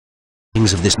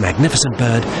wings of this magnificent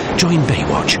bird, join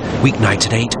Baywatch, weeknights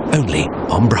at 8, only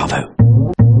on Bravo.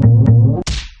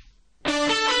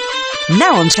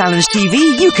 Now on Challenge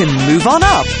TV, you can move on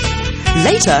up.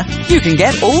 Later, you can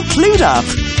get all clued up.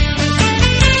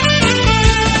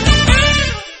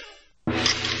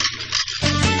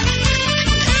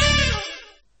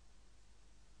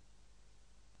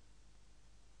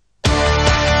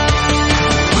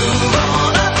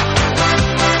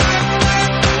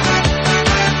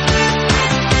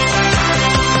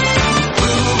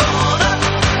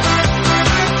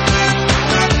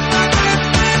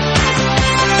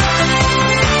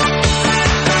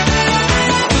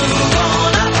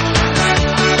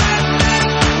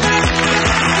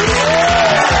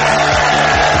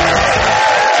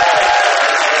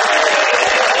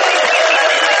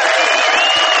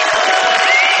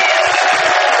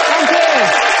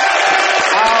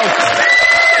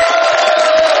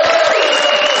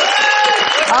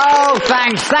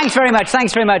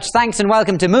 Thanks very much. Thanks and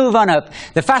welcome to Move On Up,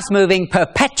 the fast-moving,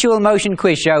 perpetual motion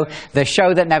quiz show, the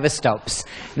show that never stops.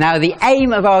 Now, the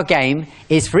aim of our game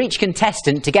is for each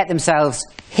contestant to get themselves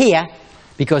here,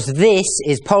 because this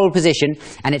is pole position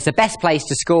and it's the best place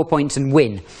to score points and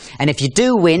win. And if you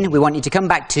do win, we want you to come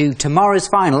back to tomorrow's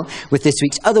final with this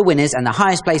week's other winners and the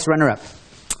highest place runner-up.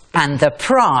 And the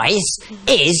prize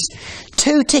is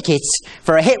 2 tickets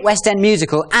for a hit West End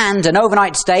musical and an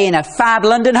overnight stay in a fab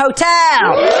London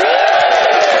hotel.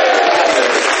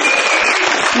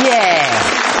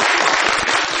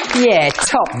 Yeah,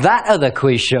 top that other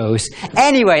quiz shows.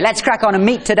 Anyway, let's crack on and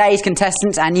meet today's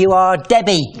contestants. And you are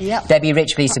Debbie. Yep. Debbie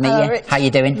Rich, pleased to meet you. Rich. How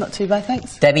you doing? Not too bad,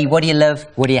 thanks. Debbie, what do you love?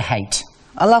 What do you hate?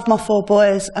 I love my 4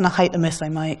 boys and I hate the mess they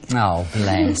make. Oh,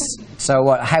 bless. So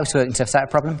what, housework and stuff, is that a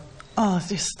problem? Oh,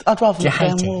 I'd rather look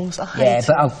down walls. I hate it.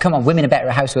 But oh, come on, women are better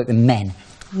at housework than men.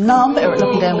 No, I'm better at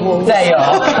looking down walls. There you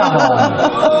are, come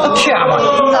on. Come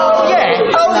on. No.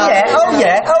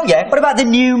 Yeah, oh yeah. What about the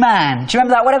new man? Do you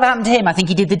remember that? Whatever happened to him? I think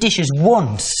he did the dishes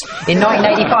once in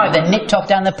 1985, then nipped off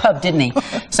down the pub, didn't he?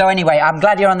 So anyway, I'm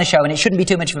glad you're on the show, and it shouldn't be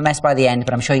too much of a mess by the end,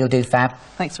 but I'm sure you'll do fab.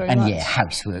 Thanks very much. And yeah,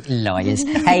 housework, liars.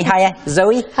 Hey, hiya,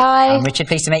 Zoe. Hi. I'm Richard,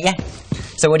 pleased to meet you.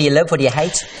 So what do you love, what do you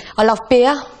hate? I love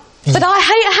beer, but I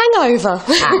hate a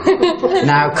hangover.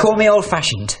 Now, call me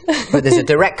old-fashioned, but there's a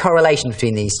direct correlation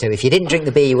between these two. If you didn't drink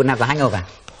the beer, you wouldn't have the hangover.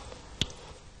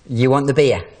 You want the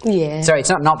beer? Yeah. Sorry, it's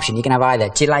not an option. You can have either.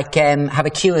 Do you like have a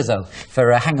cure, though,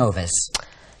 for hangovers?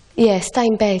 Yeah, stay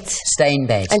in bed. Stay in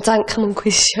bed. And don't come on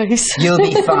quiz shows. You'll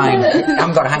be fine. You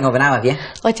haven't got a hangover now, have you?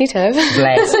 I did have.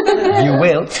 Bless. You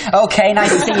will. OK,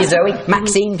 nice to see you, Zoe.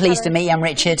 Maxine, pleased to meet you. I'm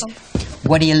Richard.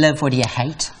 What do you love? What do you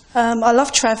hate? I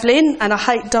love travelling and I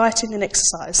hate dieting and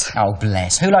exercise. Oh,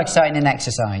 bless. Who likes dieting and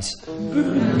exercise?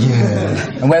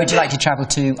 Yeah. And where would you like to travel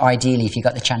to, ideally, if you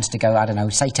got the chance to go, I don't know,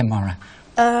 say tomorrow?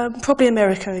 Probably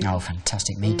America. Oh,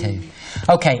 fantastic. Me too.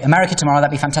 OK, America tomorrow.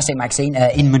 That'd be fantastic, Maxine.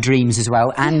 In my dreams as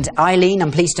well. And Eileen,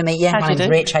 I'm pleased to meet you. My name's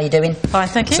Rich. How you doing? Fine,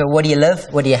 thank you. So what do you love?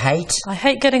 What do you hate? I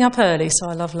hate getting up early, so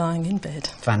I love lying in bed.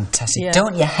 Fantastic. Yeah.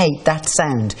 Don't you hate that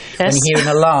sound when Yes. you hear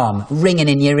an alarm ringing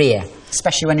in your ear?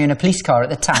 Especially when you're in a police car at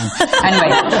the time. Anyway,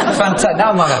 fantastic.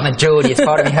 Now I'm a Geordie. It's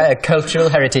part of my cultural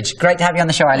heritage. Great to have you on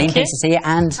the show, Eileen. Pleased to see you.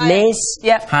 And Liz.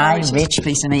 Yep. Hi, Rich.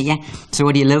 Pleased to meet you. So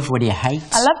what do you love? What do you hate?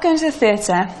 I love going to the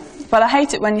theatre, but I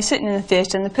hate it when you're sitting in the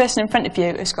theatre and the person in front of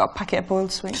you has got a packet of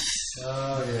boiled sweets.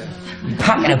 Oh, yeah.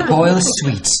 Packet of boiled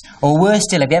sweets. Or worse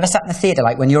still, have you ever sat in the theatre,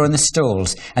 like when you're in the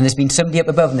stalls and there's been somebody up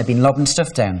above and they've been lobbing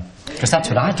stuff down? Because that's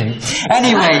what I do.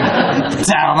 Anyway,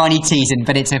 I'm only teasing,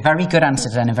 but it's a very good answer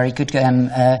and a very good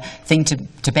thing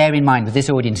to bear in mind with this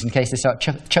audience in case they start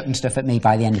chucking stuff at me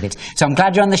by the end of it. So I'm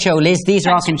glad you're on the show, Liz. These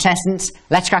are our contestants.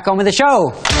 Let's crack on with the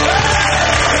show.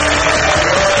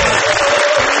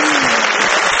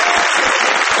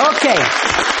 Okay.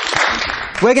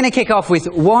 We're going to kick off with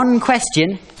one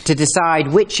question to decide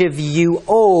which of you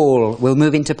all will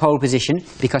move into pole position,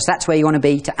 because that's where you want to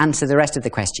be to answer the rest of the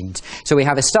questions. So we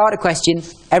have a starter question,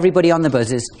 everybody on the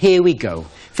buzzers. Here we go.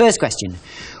 First question.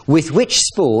 With which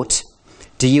sport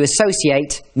do you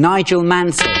associate Nigel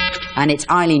Mansell? And it's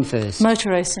Eileen first.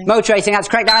 Motor racing. Motor racing, that's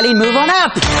correct, Eileen. Move on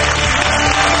up!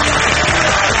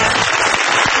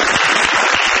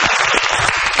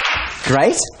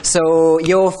 Great. So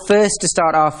you're first to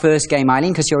start our first game,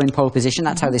 Eileen, because you're in pole position.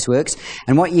 That's how this works.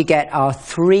 And what you get are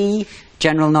 3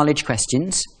 general knowledge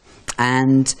questions,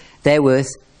 and they're worth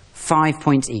 5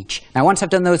 points each. Now, once I've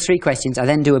done those 3 questions, I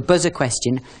then do a buzzer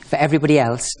question for everybody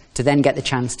else to then get the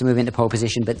chance to move into pole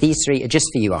position. But these 3 are just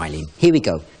for you, Eileen. Here we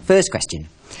go. First question.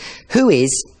 Who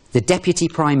is the Deputy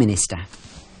Prime Minister?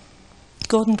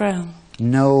 Gordon Brown.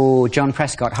 No, John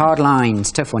Prescott. Hard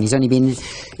lines. Tough one. He's only been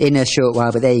in a short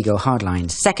while, but there you go. Hard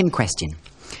lines. Second question.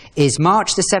 Is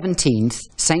March the 17th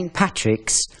St.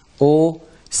 Patrick's or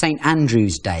St.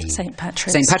 Andrew's Day? St.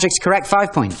 Patrick's. St. Patrick's, correct.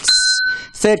 5 points.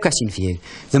 Third question for you.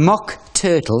 The Mock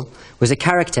Turtle was a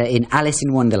character in Alice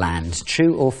in Wonderland.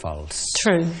 True or false?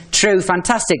 True. True.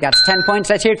 Fantastic. That's 10 points.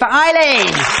 Let's hear it for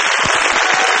Eileen.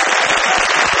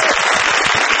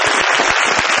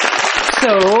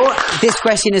 So, this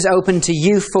question is open to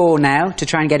you four now to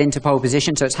try and get into pole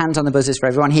position. So it's hands on the buzzers for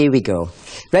everyone. Here we go.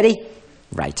 Ready?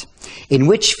 Right. In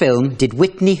which film did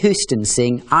Whitney Houston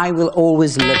sing I Will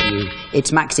Always Love You?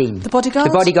 It's Maxine. The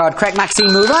Bodyguard? The Bodyguard. Correct,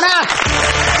 Maxine. Move on up!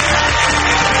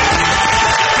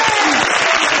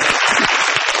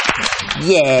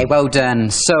 Yeah, well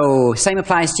done. So, same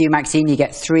applies to you, Maxine. You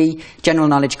get 3 general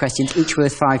knowledge questions, each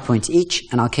worth 5 points each,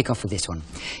 and I'll kick off with this one.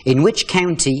 In which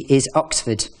county is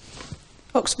Oxford?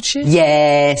 Oxfordshire.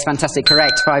 Yes, fantastic,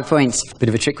 correct. 5 points. Bit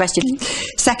of a trick question.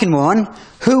 Second one.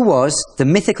 Who was the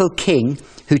mythical king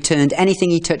who turned anything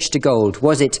he touched to gold?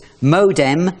 Was it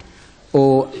Modem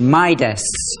or Midas?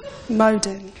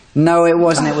 Modem. No, it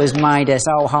wasn't. It was Midas.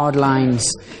 Oh, hard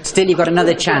lines. Still, you've got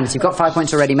another chance. You've got 5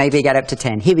 points already. Maybe you get up to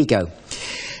 10. Here we go.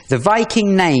 The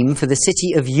Viking name for the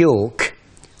city of York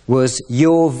was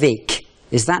Jorvik.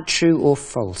 Is that true or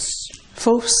false?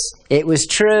 False. It was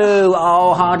true.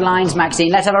 Oh, hard lines,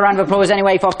 Maxine. Let's have a round of applause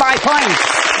anyway for 5 points.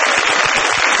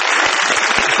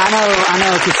 I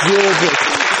know, it's Jorvik.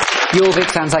 Jorvik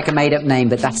sounds like a made-up name,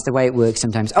 but that's the way it works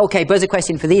sometimes. Okay, buzzer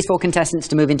question for these 4 contestants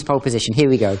to move into pole position. Here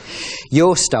we go.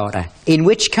 Your starter. In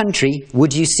which country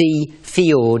would you see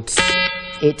fjords?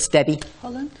 It's Debbie.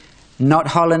 Holland. Not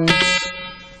Holland.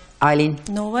 Eileen.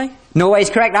 Norway. Norway's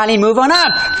correct. Eileen, move on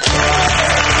up.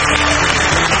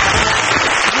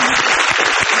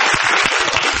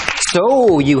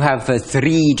 So, you have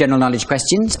 3 general knowledge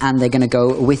questions, and they're going to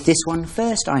go with this one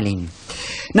first, Eileen.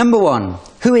 Number 1.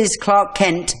 Who is Clark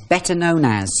Kent better known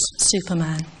as?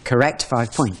 Superman. Correct,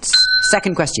 5 points.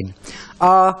 Second question.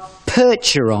 Are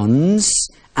percherons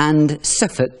and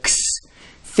Suffolks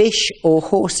fish or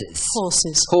horses?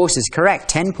 Horses. Horses, correct,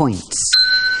 10 points.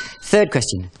 Third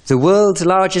question. The world's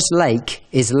largest lake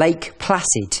is Lake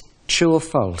Placid. True or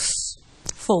false?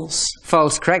 False.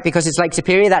 False, correct, because it's Lake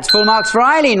Superior. That's full marks for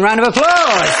Eileen. Round of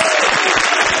applause.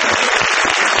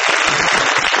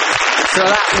 So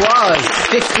that was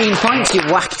 15 points you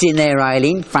whacked in there,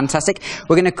 Eileen. Fantastic.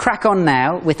 We're going to crack on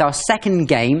now with our second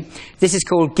game. This is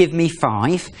called Give Me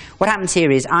 5. What happens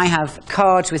here is I have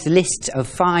cards with lists of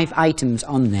 5 items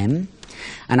on them,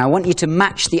 and I want you to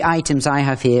match the items I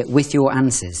have here with your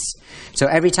answers. So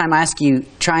every time I ask you,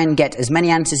 try and get as many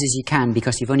answers as you can,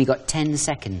 because you've only got 10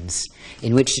 seconds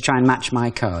in which to try and match my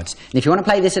cards. And if you want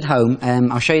to play this at home,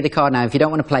 I'll show you the card now. If you don't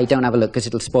want to play, don't have a look, because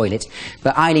it'll spoil it.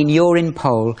 But Eileen, you're in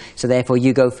pole, so therefore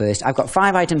you go first. I've got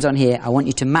 5 items on here. I want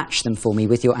you to match them for me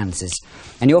with your answers.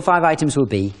 And your 5 items will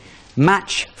be: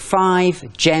 match 5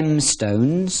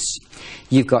 gemstones.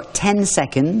 You've got 10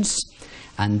 seconds,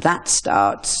 and that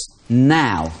starts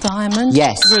now. Diamond.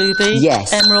 Yes. Ruby.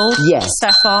 Yes. Emerald. Yes.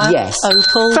 Sapphire. Yes.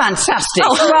 Opal. Fantastic.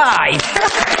 Oh. 5.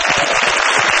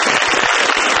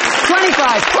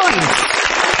 25 points.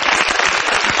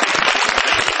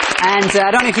 And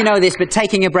I don't know if you know this, but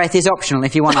taking a breath is optional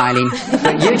if you want, Eileen.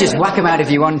 But you just whack them out if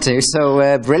you want to.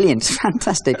 So brilliant.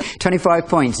 Fantastic. 25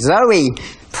 points. Zoe.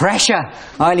 Pressure.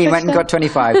 Eileen went and got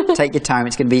 25. Take your time.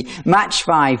 It's going to be match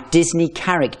 5 Disney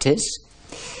characters.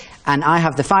 And I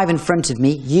have the 5 in front of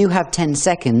me. You have 10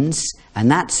 seconds.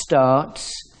 And that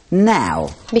starts now.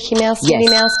 Mickey Mouse, Minnie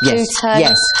Mouse, Pluto.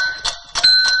 Yes.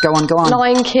 Go on, go on.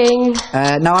 Lion King.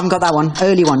 No, I haven't got that one.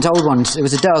 Early ones, old ones. It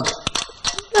was a dog.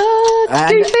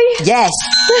 Goofy. Yes.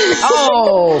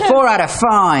 Oh, 4 out of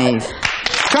 5.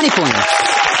 20 points.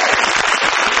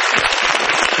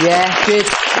 Yeah, good.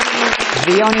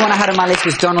 The only one I had on my list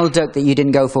was Donald Duck that you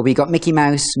didn't go for. We got Mickey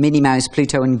Mouse, Minnie Mouse,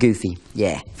 Pluto and Goofy.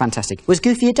 Yeah, fantastic. Was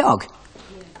Goofy a dog?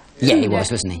 Yeah, he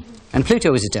was, wasn't he? And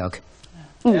Pluto was a dog.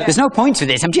 There's no points for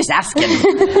this, I'm just asking.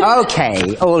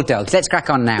 Okay, all dogs. Let's crack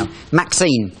on now.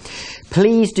 Maxine,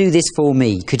 please do this for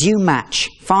me. Could you match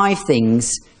 5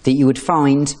 things that you would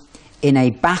find in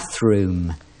a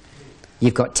bathroom?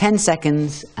 You've got 10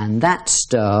 seconds, and that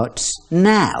starts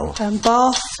now.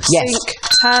 Bath, Yes. sink,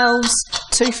 towels,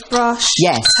 toothbrush,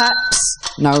 Yes. taps,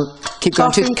 No, keep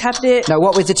going. bathroom cabinet, No,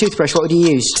 what was the toothbrush? What would you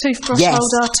use? toothbrush Yes.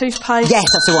 holder, toothpaste. Yes,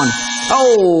 that's the one.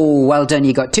 Oh, well done.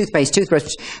 You got toothpaste, toothbrush,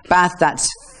 bath. That's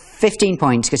 15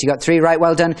 points because you got 3 right.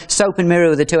 Well done. Soap and mirror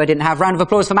were the 2 I didn't have. Round of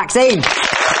applause for Maxine.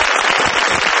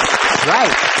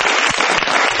 Right.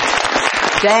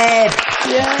 Deb.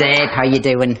 Yeah. Deb, how you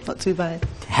doing? Not too bad.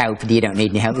 help. You don't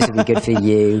need any help. This will be good for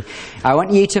you. I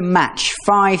want you to match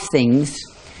 5 things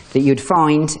that you'd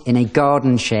find in a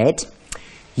garden shed.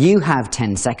 You have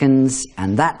 10 seconds,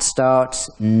 and that starts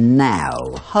now.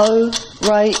 Hoe,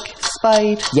 rake,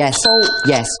 spade. Yes. Fork.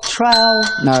 Yes. Trowel.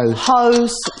 No.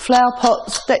 Hose, flower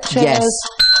pots, deck chairs. Yes.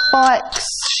 Bikes,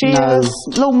 shears,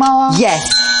 lawnmower. Yes.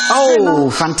 Oh,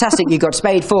 fantastic. You got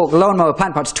spade, fork, lawnmower,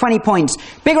 plant pots, 20 points.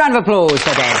 Big round of applause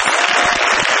for Deb.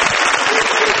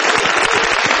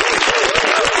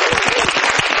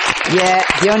 Yeah,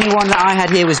 the only one that I had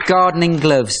here was gardening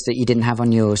gloves that you didn't have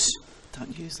on yours.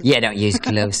 Don't use them. Yeah, don't use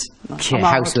gloves. No,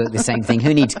 Housework, the same thing.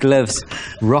 Who needs gloves?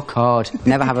 Rock hard.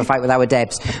 Never have a fight with our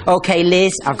Debs. OK,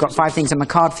 Liz, I've got 5 things on my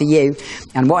card for you.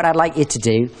 And what I'd like you to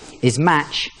do is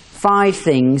match 5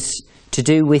 things to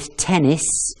do with tennis.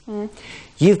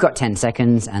 You've got 10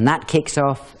 seconds, and that kicks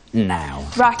off now.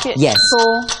 Racket, yes.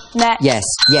 ball, net, Yes,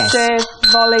 yes. serve,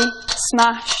 volley,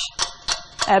 smash,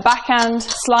 backhand,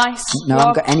 slice, No, I lob,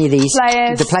 haven't got any of these.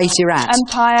 players, The place you're at.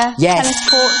 umpire, Yes. tennis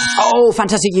court. Oh,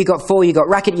 fantastic. You got 4. You got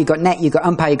racket, you got net, you got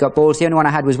umpire, you got balls. The only one I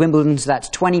had was Wimbledon, so that's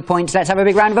 20 points. Let's have a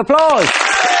big round of applause.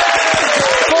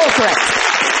 4 correct.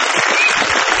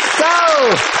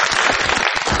 So,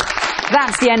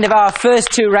 that's the end of our first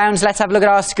 2 rounds. Let's have a look at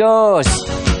our scores.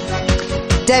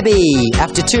 Debbie,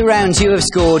 after 2 rounds, you have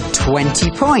scored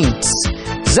 20 points.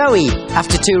 Zoe,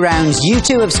 after 2 rounds, you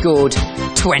too have scored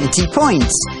 20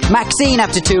 points. Maxine,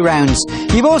 after 2 rounds,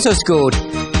 you've also scored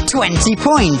 20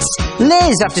 points.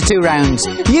 Liz, after 2 rounds,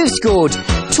 you've scored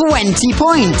 20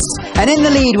 points. And in the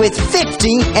lead with 50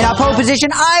 in our pole position,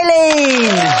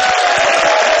 Eileen.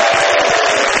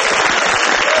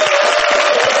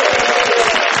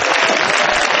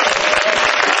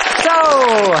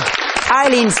 So,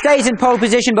 Eileen stays in pole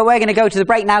position, but we're going to go to the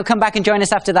break now. Come back and join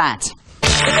us after that.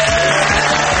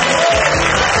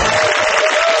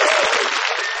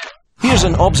 Here's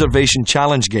an observation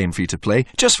challenge game for you to play,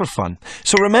 just for fun.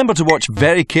 So remember to watch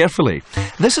very carefully.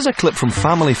 This is a clip from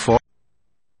Family 4.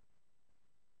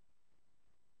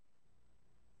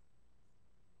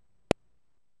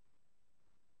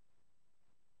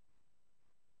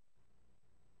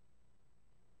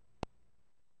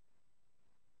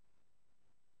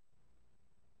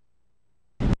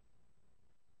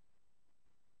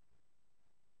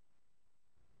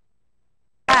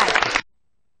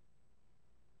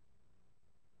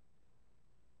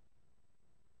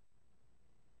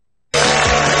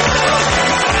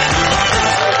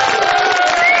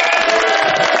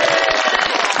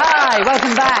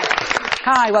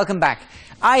 Hi, welcome back.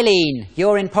 Eileen,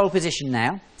 you're in pole position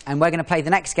now, and we're going to play the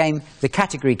next game, the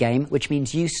category game, which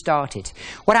means you start it.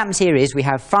 What happens here is we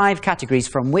have 5 categories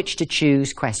from which to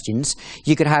choose questions.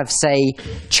 You could have, say,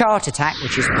 chart attack,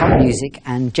 which is pop music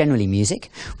and generally music.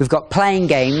 We've got playing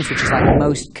games, which is like the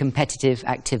most competitive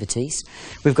activities.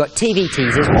 We've got TV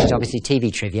teasers, which is obviously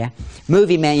TV trivia.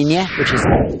 Movie mania, which is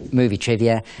movie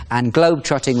trivia. And globe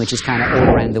trotting, which is kind of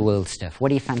all around the world stuff. What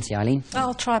do you fancy, Eileen?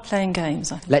 I'll try playing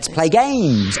games. I think Let's play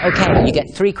games. OK, you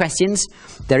get 3 questions.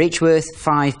 They're each worth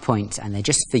 5 points, and they're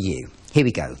just for you. Here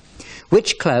we go.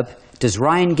 Which club does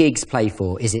Ryan Giggs play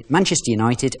for? Is it Manchester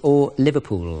United or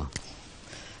Liverpool?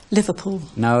 Liverpool.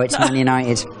 No, it's Man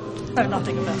United. No,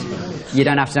 nothing about it. You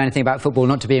don't have to know anything about football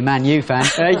not to be a Man U fan.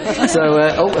 Eh? So,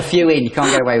 a few in. You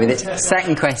can't get away with it.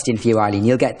 Second question for you, Eileen.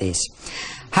 You'll get this.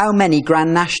 How many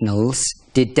Grand Nationals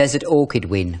did Desert Orchid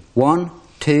win? 1,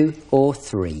 2 or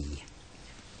 3?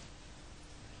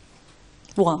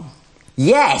 1.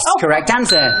 Yes, correct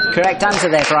answer. Correct answer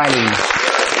there for Eileen.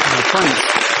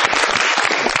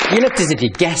 You looked as if you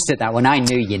guessed at that one. I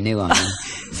knew you knew, Eileen.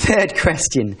 Third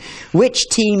question. Which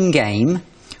team game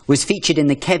was featured in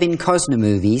the Kevin Costner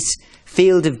movies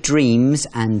Field of Dreams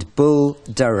and Bull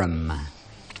Durham?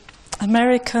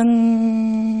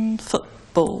 American football.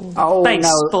 Oh,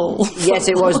 baseball. No. Yes,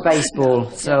 it was baseball.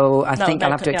 So I think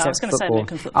I'll have to accept football.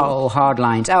 Oh, hard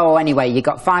lines. Oh, anyway, you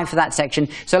got 5 for that section.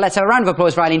 So let's have a round of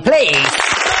applause for Eileen, please.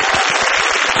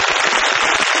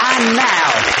 And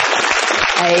now,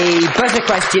 a buzzer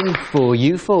question for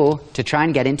you 4 to try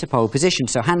and get into pole position.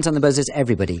 So hands on the buzzers,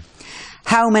 everybody.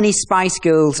 How many Spice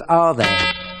Girls are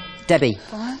there? Debbie.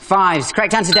 5.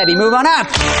 Correct answer, Debbie. Move on up.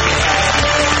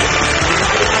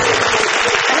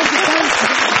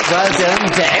 Well done,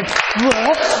 Deb.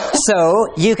 So,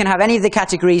 you can have any of the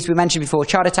categories we mentioned before.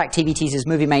 Chart attack, TV teasers,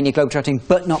 movie mania, globetrotting,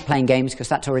 but not playing games, because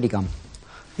that's already gone.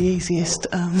 The easiest.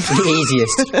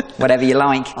 The easiest. Whatever you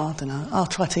like. I don't know. I'll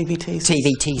try TV teasers.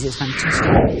 TV teasers,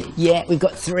 fantastic. Yeah, we've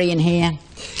got 3 in here.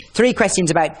 3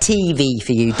 questions about TV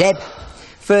for you, Deb.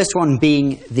 First one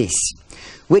being this.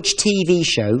 Which TV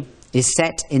show is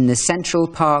set in the Central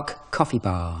Park Coffee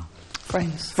Bar?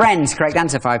 Friends. Friends, correct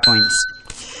answer, 5 points.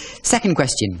 Second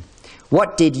question.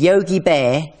 What did Yogi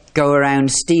Bear go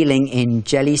around stealing in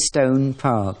Jellystone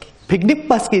Park? Picnic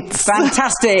baskets.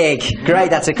 Fantastic! Great,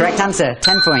 that's a correct answer.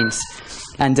 10 points.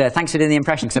 And thanks for doing the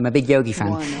impression, because I'm a big Yogi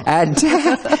fan. And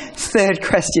third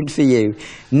question for you.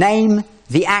 Name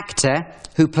the actor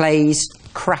who plays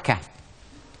Cracker.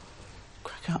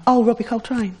 Oh, Robbie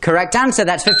Coltrane. Correct answer.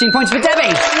 That's 15 points for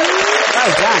Debbie.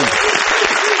 Well done.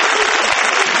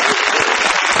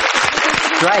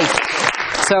 Great.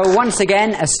 So once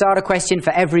again, a starter question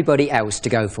for everybody else to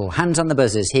go for. Hands on the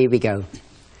buzzers. Here we go.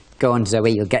 Go on,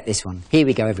 Zoe. You'll get this one. Here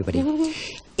we go, everybody.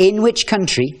 In which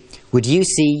country would you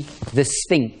see the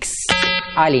Sphinx?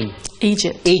 Eileen.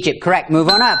 Egypt. Egypt. Correct. Move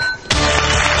on up.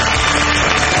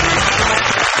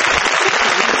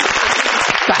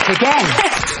 Back again.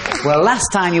 Well, last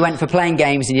time you went for playing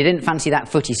games and you didn't fancy that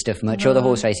footy stuff much, or the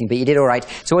horse racing, but you did all right.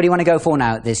 So what do you want to go for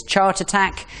now? There's Chart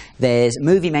Attack, there's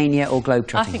Movie Mania, or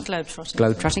Globetrotting? I think Globetrotting.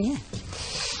 Globetrotting, yeah.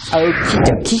 Okie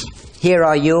dokie. Here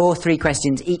are your 3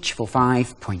 questions, each for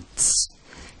 5 points.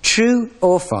 True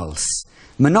or false?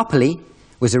 Monopoly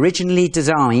was originally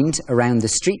designed around the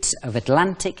streets of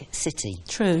Atlantic City.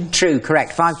 True. True,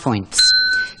 correct. 5 points.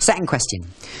 Second question.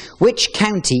 Which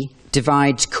county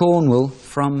divides Cornwall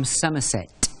from Somerset?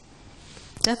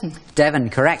 Devon. Devon,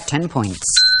 correct, 10 points.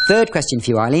 Third question for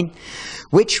you, Eileen.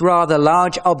 Which rather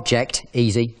large object,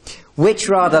 easy, which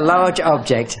rather large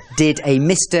object did a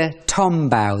Mr.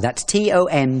 Tombaugh, that's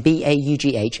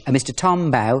T-O-M-B-A-U-G-H, a Mr.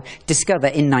 Tombaugh discover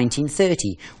in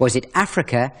 1930? Was it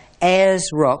Africa, Ayers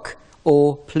Rock,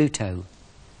 or Pluto?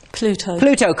 Pluto.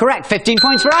 Pluto, correct, 15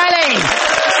 points for Eileen!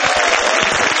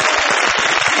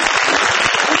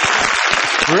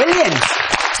 Brilliant!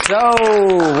 So,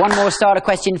 one more starter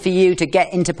question for you to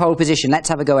get into pole position. Let's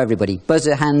have a go, everybody.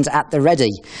 Buzzer hands at the ready.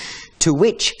 To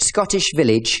which Scottish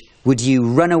village would you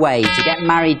run away to get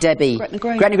married, Debbie? Gretna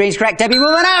Green. Gretna Green's correct. Debbie,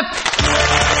 moving up!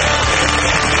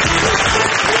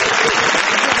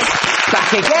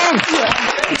 Back again!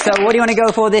 So, what do you want to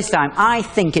go for this time? I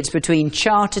think it's between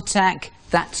Chart Attack,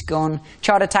 that's gone,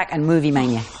 Chart Attack and Movie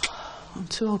Mania. I'm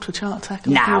too old for Chart Attack.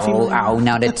 No, oh,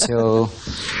 not at all.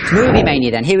 Movie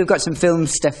Mania then. Here we've got some film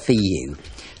stuff for you.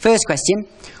 First question.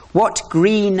 What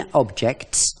green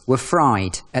objects were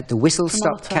fried at the Whistle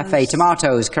Stop Cafe?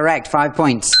 Tomatoes, correct, 5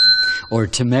 points. Or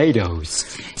tomatoes.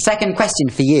 Second question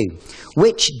for you.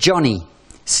 Which Johnny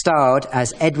starred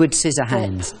as Edward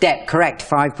Scissorhands? Depp, correct,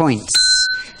 5 points.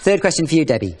 Third question for you,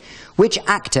 Debbie. Which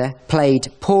actor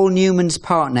played Paul Newman's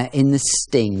partner in The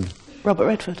Sting? Robert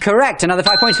Redford. Correct. Another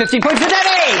 5 points, 15 points for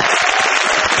Debbie!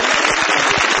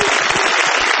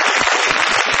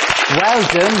 Well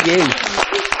done, you.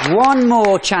 One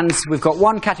more chance. We've got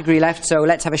one category left, so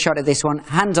let's have a shot at this one.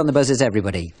 Hands on the buzzers,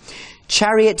 everybody.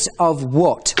 Chariots of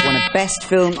what won a Best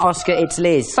Film Oscar? It's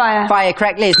Liz. Fire. Fire,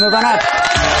 correct, Liz. Move on up.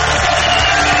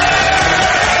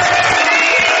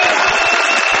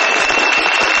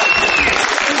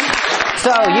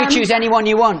 So, you choose any one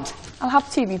you want. I'll have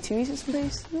TV2s,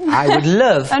 please. I would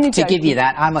love Only to give you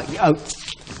that. I'm a,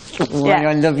 Yeah.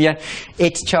 I love you.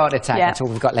 It's Chart Attack. Yeah. That's all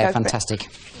we've got left. Go for it. Fantastic.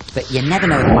 But you never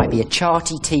know. There might be a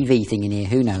charty TV thing in here.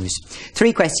 Who knows?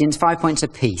 3 questions, 5 points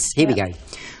apiece. Here we go.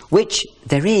 Which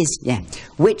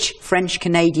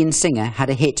French-Canadian singer had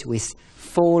a hit with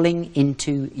Falling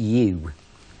Into You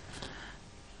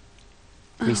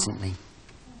recently?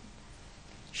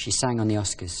 She sang on the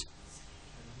Oscars.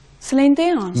 Celine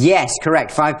Dion. Yes,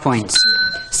 correct. 5 points.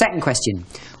 Second question.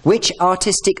 Which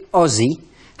artistic Aussie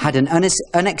had an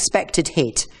unexpected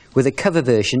hit with a cover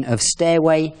version of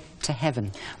Stairway to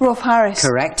Heaven? Rolf Harris.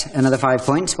 Correct. Another 5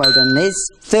 points. Well done, Liz.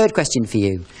 Third question for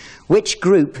you. Which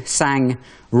group sang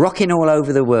Rockin' All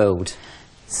Over the World?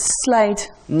 Slade.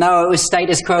 No, it was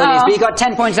Status Quo, Liz. But you got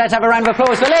 10 points. Let's have a round of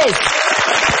applause for Liz.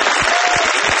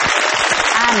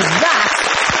 And that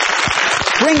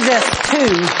brings us to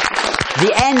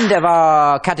the end of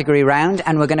our category round,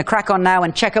 and we're going to crack on now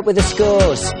and check up with the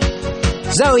scores.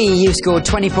 Zoe, you've scored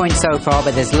 20 points so far,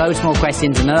 but there's loads more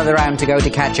questions and another round to go to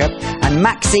catch up. And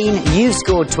Maxine, you've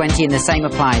scored 20 and the same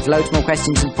applies. Loads more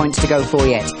questions and points to go for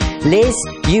yet. Liz,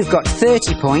 you've got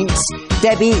 30 points.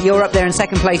 Debbie, you're up there in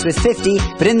second place with 50,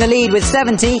 but in the lead with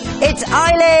 70, it's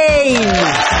Eileen!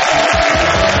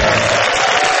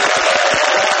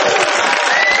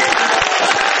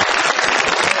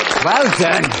 Well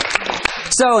done.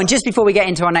 So, and just before we get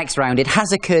into our next round, it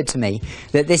has occurred to me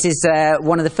that this is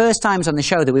one of the first times on the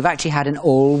show that we've actually had an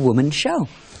all-woman show.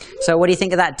 So what do you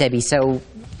think of that, Debbie? So,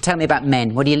 tell me about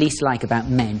men. What do you least like about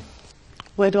men?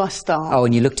 Where do I start? Oh,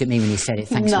 and you looked at me when you said it.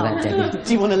 Thanks for that, Debbie.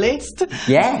 Do you want a list?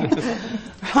 Yeah.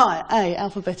 Right, A,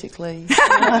 alphabetically.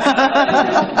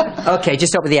 Okay,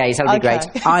 just start with the A's. That'll be Okay.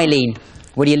 great. Eileen,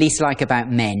 What do you least like about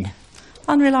men?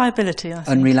 Unreliability, I think.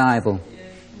 Unreliable.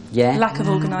 Yeah? Lack of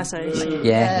organisation.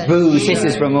 Yeah. Boo,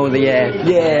 sisters from all the, yeah.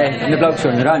 And the blokes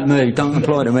from, don't move, don't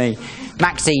apply to me.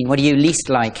 Maxine, what do you least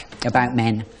like about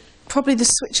men? Probably the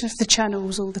switching of the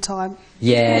channels all the time.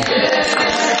 Yeah.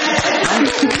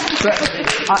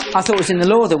 But I thought it was in the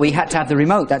law that we had to have the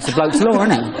remote. That's the bloke's law,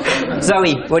 isn't it?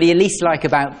 Zoe, what do you least like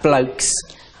about blokes?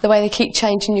 The way they keep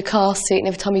changing your car seat, and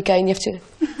every time you go in you have to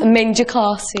amend your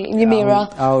car seat in your mirror.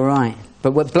 Oh, right.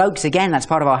 But with blokes, again, that's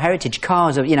part of our heritage.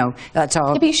 Cars, are, you know, that's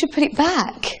our... Yeah, but you should put it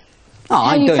back. Oh, How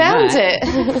I'm you doing found that.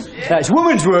 it. That's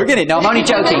woman's work, isn't it? No, I'm only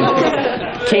joking.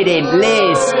 Kidding.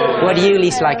 Liz, what do you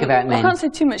least like about I men? can't say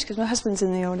too much because my husband's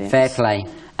in the audience. Fair play.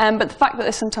 But the fact that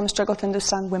they sometimes struggle to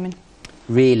understand women.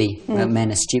 Really? Well,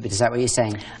 men are stupid, is that what you're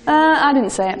saying? I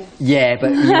didn't say it. Yeah,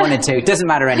 but you wanted to. Doesn't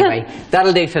matter anyway.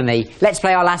 That'll do for me. Let's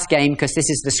play our last game, because this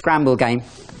is the scramble game.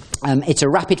 It's a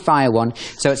rapid-fire one,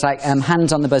 so it's like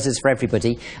hands on the buzzers for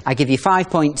everybody. I give you 5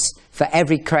 points for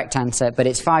every correct answer, but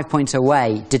it's 5 points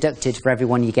away, deducted for every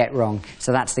one you get wrong.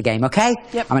 So that's the game, okay?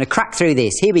 Yep. I'm going to crack through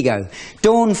this. Here we go.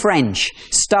 Dawn French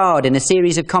starred in a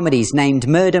series of comedies named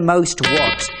Murder Most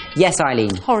What? Yes,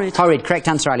 Eileen. Horrid. Horrid. Correct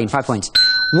answer, Eileen. 5 points.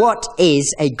 What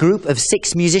is a group of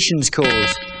 6 musicians called?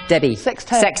 Debbie.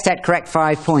 Sextet. Sextet. Correct.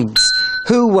 5 points.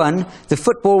 Who won the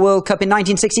Football World Cup in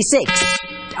 1966?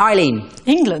 Eileen.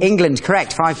 England. England,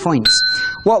 correct, 5 points.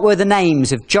 What were the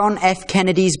names of John F.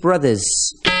 Kennedy's brothers?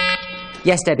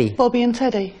 Yes, Debbie. Bobby and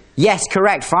Teddy. Yes,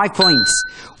 correct, 5 points.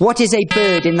 What is a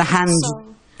bird in the hand?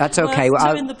 Song. That's okay.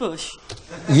 Well, Two in the bush.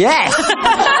 yes!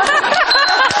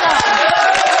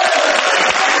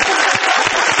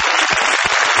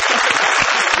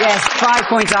 Yes, 5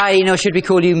 points, Eileen, or should we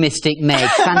call you Mystic Meg?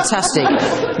 Fantastic.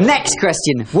 Next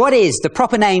question. What is the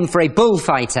proper name for a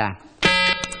bullfighter?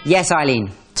 Yes,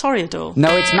 Eileen. Toreador. No,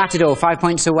 it's Matador, 5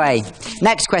 points away.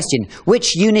 Next question.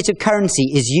 Which unit of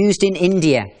currency is used in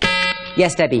India?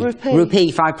 Yes, Debbie. Rupee.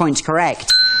 Rupee, 5 points,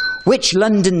 correct. Which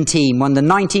London team won the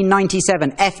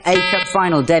 1997 FA Cup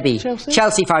final, Debbie? Chelsea.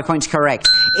 Chelsea, 5 points, correct.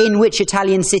 In which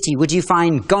Italian city would you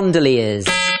find gondoliers?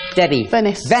 Debbie.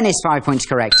 Venice. Venice, 5 points,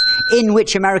 correct. In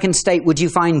which American state would you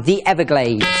find the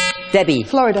Everglades? Debbie.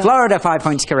 Florida. Florida, 5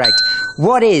 points, correct.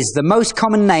 What is the most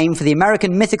common name for the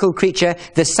American mythical creature,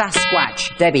 the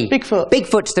Sasquatch? Debbie. Bigfoot.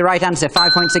 Bigfoot's the right answer,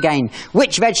 5 points again.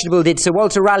 Which vegetable did Sir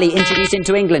Walter Raleigh introduce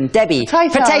into England? Debbie.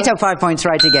 Potato. Potato, 5 points,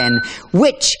 right again.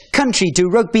 Which country do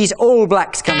rugby's All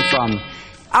Blacks come from?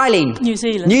 Eileen. New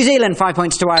Zealand. New Zealand, 5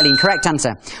 points to Eileen. Correct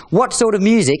answer. What sort of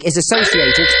music is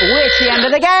associated with the end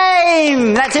of the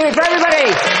game? Let's hear it for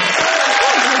everybody.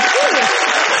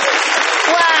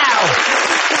 Wow.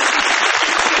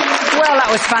 Well, that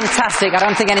was fantastic. I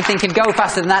don't think anything can go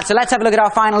faster than that. So let's have a look at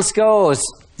our final scores.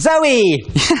 Zoe,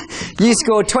 you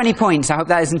scored 20 points. I hope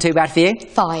that isn't too bad for you.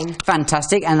 Fine.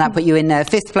 Fantastic. And that put you in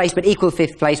 5th place, but equal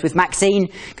 5th place with Maxine,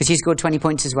 because you scored 20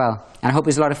 points as well. And I hope it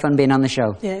was a lot of fun being on the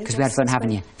show. Yeah, because we had yes, fun it's having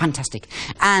been. you. Fantastic.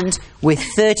 And with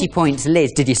 30 points,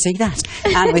 Liz, did you see that?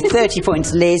 And with 30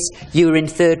 points, Liz, you were in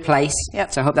 3rd place.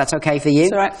 Yep. So I hope that's okay for you.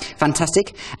 It's all right.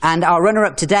 Fantastic. And our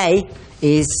runner-up today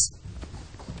is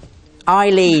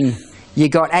Eileen. You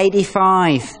got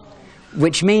 85.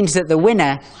 Which means that the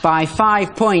winner by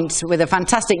 5 points with a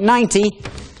fantastic 90,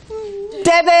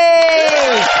 Debbie!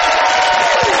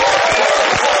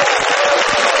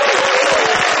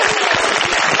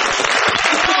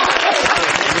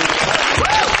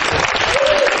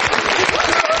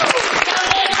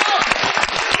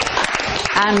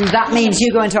 And that means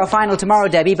you go into our final tomorrow,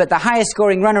 Debbie, but the highest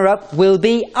scoring runner-up will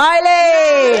be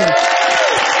Eileen!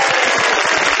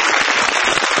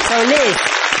 So Liz,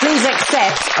 please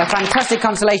accept a fantastic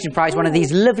consolation prize, one of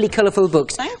these lovely colourful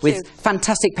books with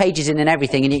fantastic pages in and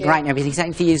everything, and you can write and everything.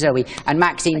 Same for you, Zoe. And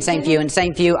Maxine, same for you, and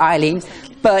same for you, Eileen.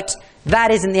 But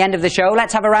that isn't the end of the show.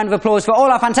 Let's have a round of applause for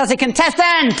all our fantastic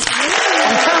contestants!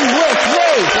 And come with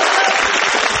me!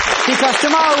 Because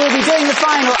tomorrow we'll be doing the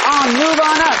final on Move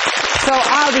On Up. So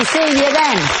I'll be seeing you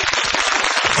then.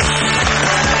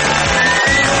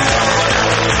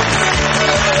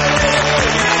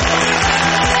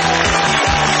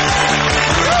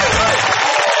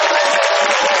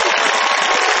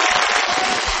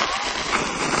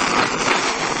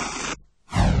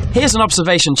 Here's an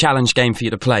observation challenge game for you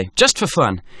to play, just for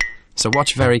fun. So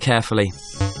watch very carefully.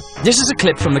 This is a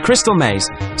clip from the Crystal Maze.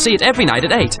 See it every night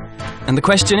at 8. And the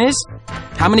question is,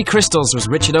 how many crystals was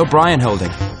Richard O'Brien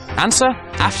holding? Answer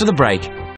after the break.